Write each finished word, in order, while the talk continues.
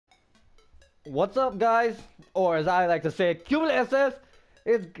What's up, guys? Or as I like to say, Cuban SS.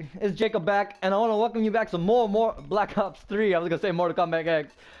 It's Jacob back, and I want to welcome you back to more Black Ops 3. I was gonna say Mortal Kombat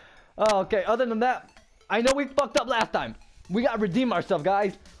X. Okay, other than that, I know we fucked up last time. We gotta redeem ourselves,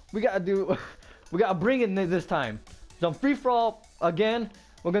 guys. We gotta do, we gotta bring it this time. So free for all again.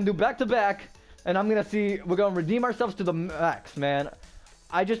 We're gonna do back to back, and I'm gonna see. We're gonna redeem ourselves to the max, man.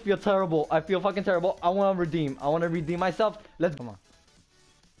 I just feel terrible. I feel fucking terrible. I want to redeem. I want to redeem myself. Let's come on.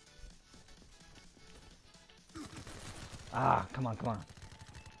 Ah, come on, come on.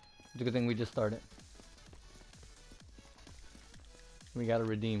 It's a good thing we just started. We gotta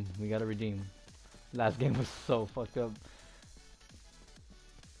redeem. We gotta redeem. Last game was so fucked up.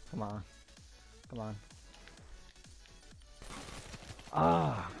 Come on. Come on.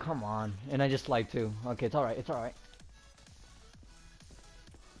 Ah, come on. And I just lied too. Okay, it's alright. It's alright.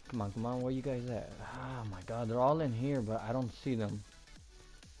 Come on, come on. Where you guys at? Oh my god, they're all in here, but I don't see them.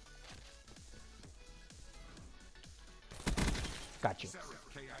 Got you.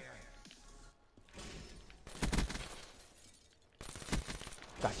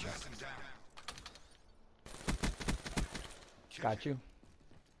 Got you. Got you.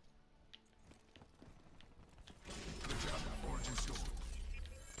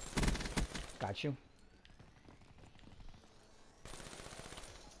 Got you.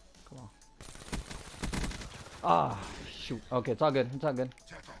 Come on. Ah, shoot. Okay, it's all good. It's all good.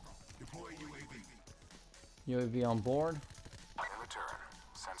 UAV on board.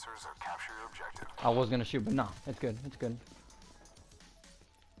 Sensors are capture your objective. I was gonna shoot, but no, it's good. It's good.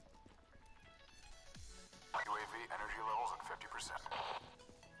 UAV energy levels at 50%.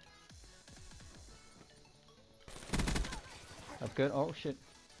 That's good. Oh shit.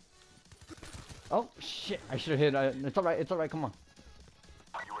 Oh shit. I should have hit. It's alright. It's alright. Come on.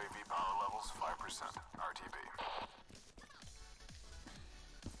 UAV power levels 5%. RTB.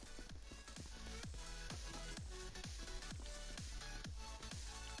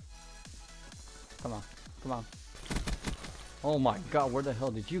 Come on. Come on. Oh my god, where the hell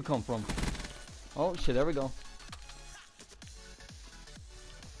did you come from? Oh shit, there we go.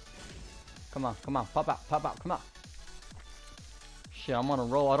 Come on, come on, pop out, come on. Shit, I'm on a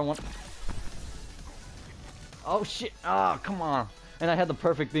roll, I don't want... Oh shit, ah, come on. And I had the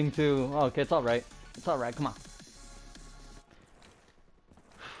perfect thing too. Oh, okay, it's alright. It's alright, come on.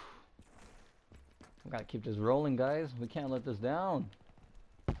 We gotta keep this rolling, guys. We can't let this down.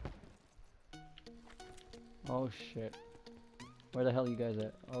 Oh shit. Where the hell are you guys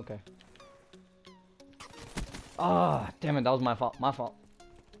at? Okay. Ah, damn it, that was my fault. My fault.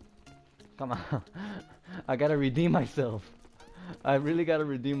 Come on. I gotta redeem myself. I really gotta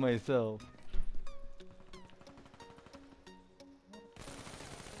redeem myself.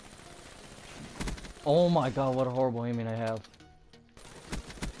 Oh my god, what a horrible aiming I have.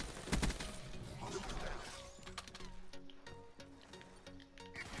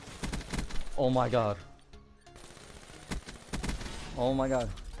 Oh my god. Oh my god.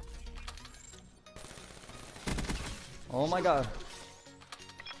 Oh my god.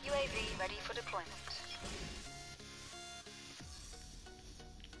 UAV ready for deployment.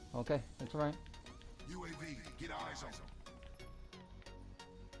 Okay, that's alright. UAV, get eyes on.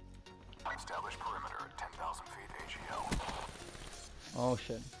 Establish perimeter at 10,000 feet AGL. Oh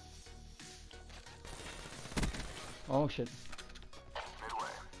shit. Oh shit.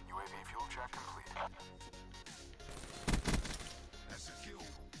 Midway. UAV fuel check complete. That's a kill.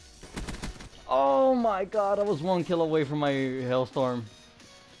 Oh my god, I was 1 kill away from my hailstorm.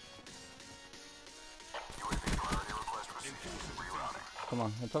 UAV priority request received. Rerouting. Come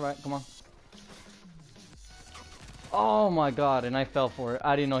on, it's alright, come on. Oh my god, and I fell for it.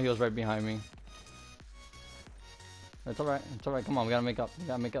 I didn't know he was right behind me. It's alright, come on, we gotta make up, we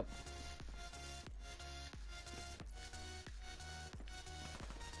gotta make up.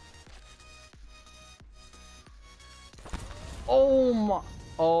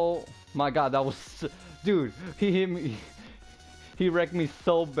 Oh my god, that was, dude, he hit me, he wrecked me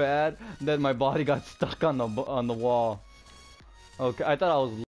so bad that my body got stuck on the wall. Okay, I thought I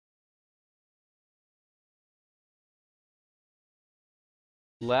was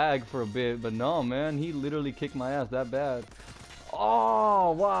lag for a bit, but no, man, he literally kicked my ass that bad.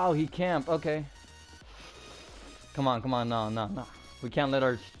 Oh wow, he camped. Okay, come on, no, we can't let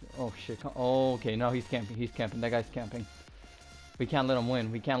our, oh shit, oh, okay, no, he's camping, that guy's camping. We can't let him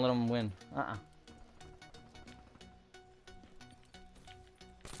win,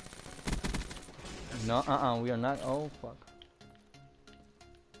 No, we are not. Oh fuck.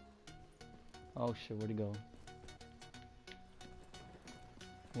 Oh shit, where'd he go?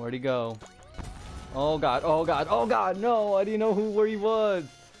 Where'd he go? Oh god, oh god, oh god, no, I didn't know where he was.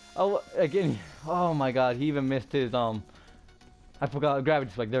 Oh, again. Oh my god, he even missed his, I forgot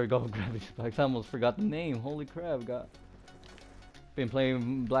gravity spike. There we go, gravity spikes. I almost forgot the name. Holy crap, god. Been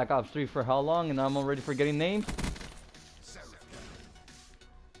playing Black Ops 3 for how long, and I'm already forgetting names?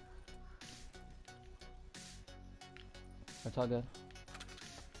 That's all good.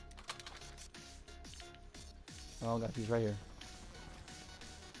 Oh god, he's right here.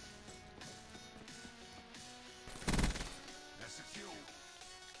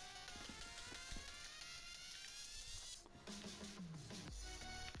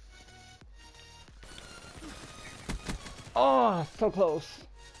 Oh, so close.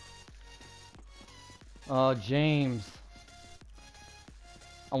 Oh, James.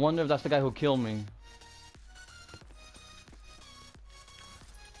 I wonder if that's the guy who killed me.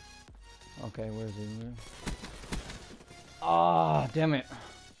 Okay, where is he? Ah, damn it.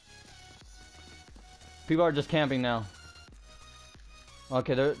 People are just camping now.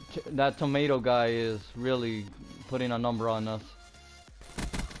 Okay, that tomato guy is really putting a number on us.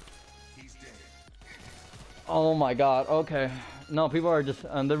 Oh my god, okay. No, people are just,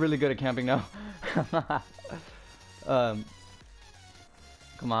 they're really good at camping now. Come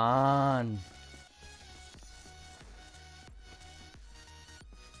on.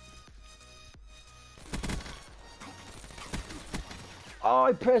 Oh,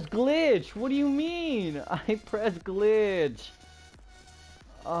 I pressed glitch. What do you mean? I pressed glitch.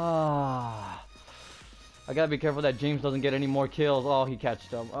 Ah. I gotta be careful that James doesn't get any more kills. Oh, he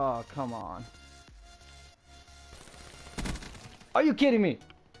catched up. Oh, come on. Are you kidding me?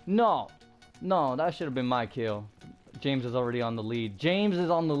 No. No, that should have been my kill. James is already on the lead. James is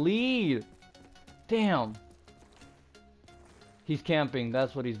on the lead. Damn. He's camping.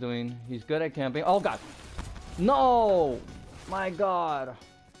 That's what he's doing. He's good at camping. Oh, God. No. My God.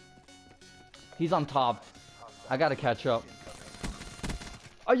 He's on top. I gotta catch up.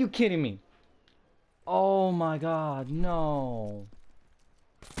 Are you kidding me? Oh, my God. No.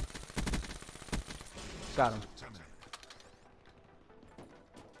 Got him.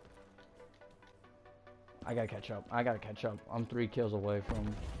 I gotta catch up. I gotta catch up. I'm 3 kills away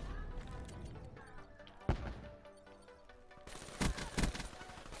from...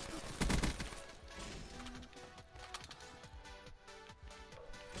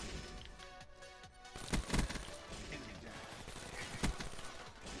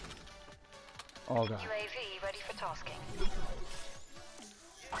 Oh god. UAV ready for tasking. Wait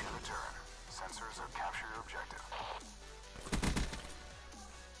a turn. Sensors have captured your objective.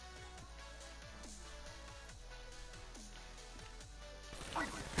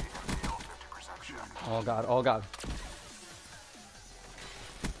 MTL 50% check. Oh god. Oh god.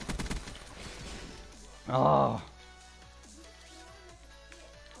 Oh.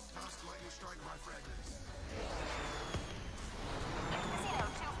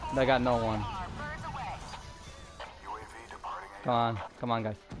 They got no one. UAV departing. Come on. Come on,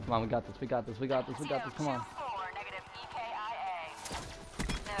 guys. Come on, we got this. We got this. We got this. We got this. Come on.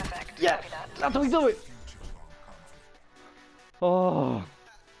 Yes! That's how we do it! Oh.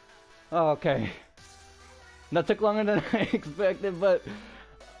 Oh, okay. That took longer than I expected, but...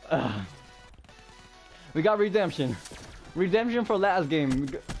 we got redemption. Redemption for last game.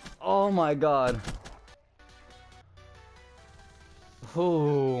 Oh my god.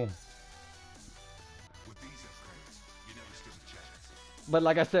 Oh. But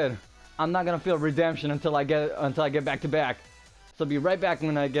like I said, I'm not gonna feel redemption until I get back to back. So be right back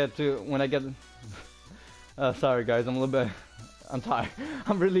when I get. Sorry guys, I'm a little bit. I'm tired.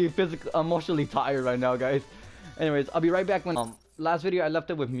 I'm really emotionally tired right now, guys. Anyways, I'll be right back when. Last video I left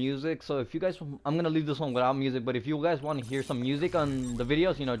it with music, so if you guys, I'm gonna leave this one without music. But if you guys want to hear some music on the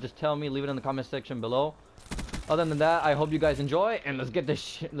videos, you know, just tell me. Leave it in the comment section below. Other than that, I hope you guys enjoy, and let's get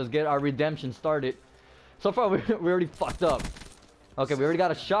this. Let's get our redemption started. So far, we already fucked up. Okay, we already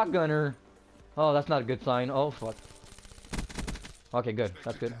got a shotgunner. Oh, that's not a good sign. Oh fuck. Okay, good.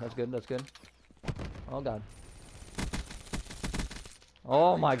 That's good. That's good. That's good. Oh god.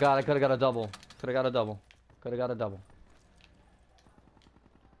 Oh my god, I could have got a double. Could have got a double. Could have got a double.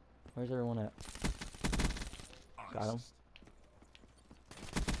 Where's everyone at? Got him.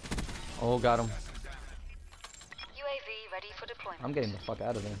 Oh, got him. UAV ready for deployment. I'm getting the fuck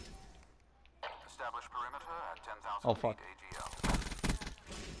out of there. Establish perimeter at 10,000 Oh fuck. feet AGL.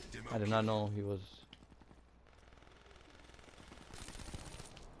 I did not know he was.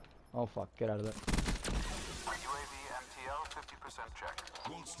 Oh fuck, get out of there. UAV MTL 50% check.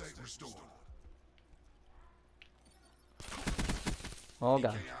 Gold state restored. Oh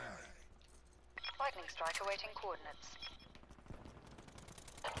god. Lightning strike awaiting coordinates.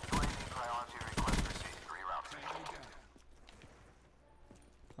 UAV priority request received. Rerouting.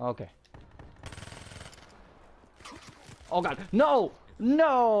 Okay. Oh god, no!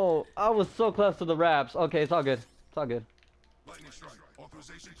 No! I was so close to the wraps. Okay, it's all good. It's all good. Lightning strike.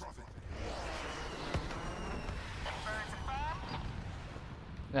 Authorization profit.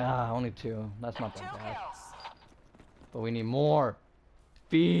 Ah, only 2. That's not that bad. But we need more.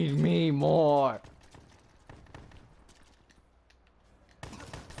 Feed me more.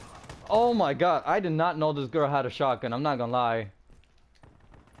 Oh my god, I did not know this girl had a shotgun. I'm not gonna lie.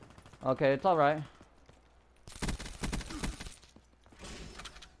 Okay, it's alright.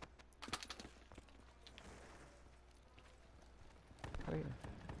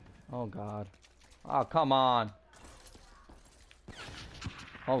 Oh god. Oh, come on.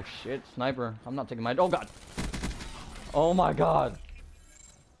 Oh shit, sniper. I'm not taking my... Oh god. Oh my god.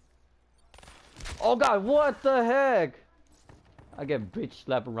 Oh god, what the heck? I get bitch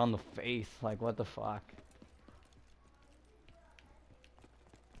slapped around the face. Like, what the fuck?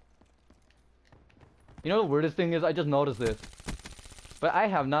 You know the weirdest thing is, I just noticed this. But I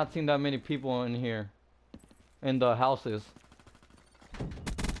have not seen that many people in here. In the houses.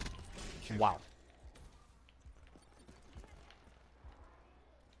 Wow.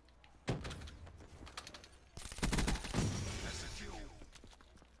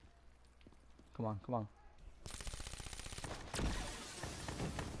 Come on, come on.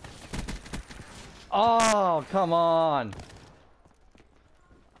 Oh, come on.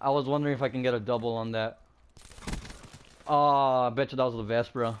 I was wondering if I can get a double on that. Oh, I bet you that was the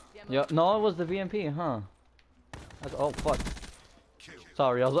Vespra. Yeah, no, it was the VMP, huh? Oh, fuck.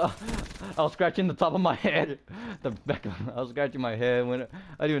 Sorry, I was scratching the top of my head. The back of, I was scratching my head when I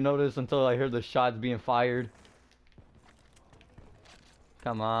didn't even notice until I heard the shots being fired.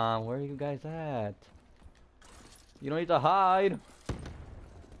 Come on, where are you guys at? You don't need to hide.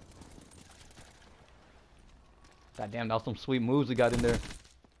 God damn, that was some sweet moves we got in there.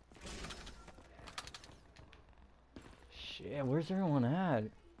 Shit, where's everyone at?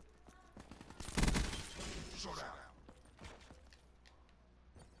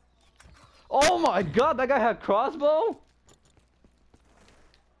 Oh my god, that guy had crossbow?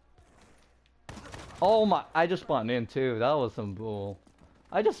 Oh my, I just spawned in too. That was some bull.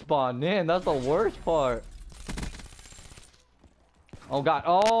 I just spawned in. That's the worst part. Oh god,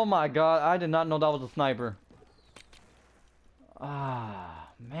 oh my god. I did not know that was a sniper. Ah,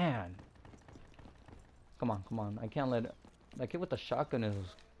 man. Come on, come on. I can't let it. That kid with the shotgun is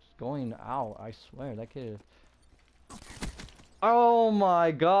going out. I swear, that kid is... Oh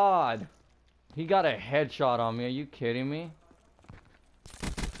my god. He got a headshot on me. Are you kidding me?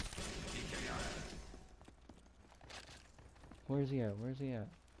 Where's he at? Where's he at?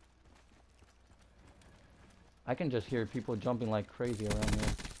 I can just hear people jumping like crazy around here.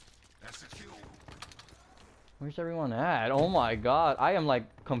 Where's everyone at? Oh my god. I am like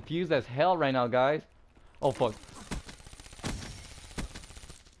confused as hell right now, guys. Oh fuck.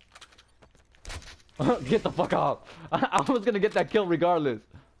 Get the fuck out. I was gonna get that kill regardless.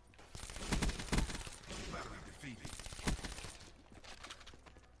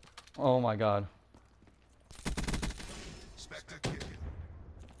 Oh my god.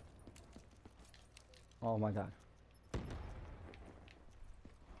 Oh my god.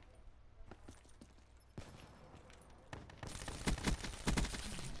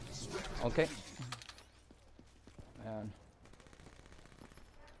 Okay. Man.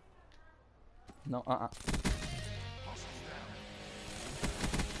 No,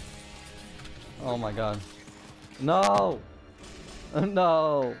 Oh my god. No!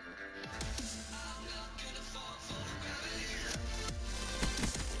 No!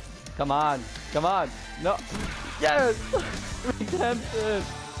 Come on! Come on! No! Yes! Redemption!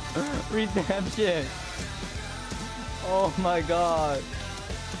 Redemption! Oh my god!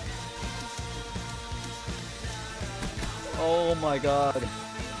 Oh my god!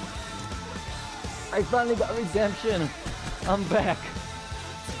 I finally got redemption! I'm back!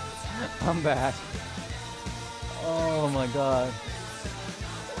 I'm back! Oh my god!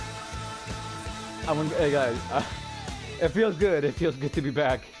 Hey guys, it feels good. It feels good to be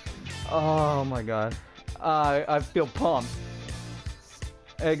back. Oh my god, I feel pumped.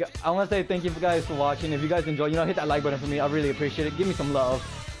 Hey, I want to say thank you guys for watching. If you guys enjoyed, hit that like button for me. I really appreciate it. Give me some love.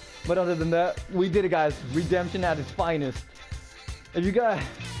 But other than that, we did it, guys. Redemption at its finest. If you guys,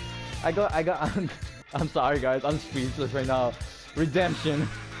 I'm sorry, guys. I'm speechless right now. Redemption.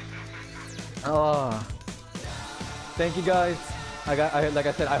 Oh, thank you guys. Like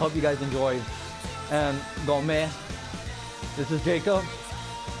I said, I hope you guys enjoyed. And go man. This is Jacob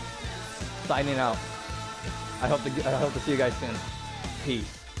signing out. I hope to see you guys soon.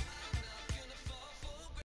 Peace.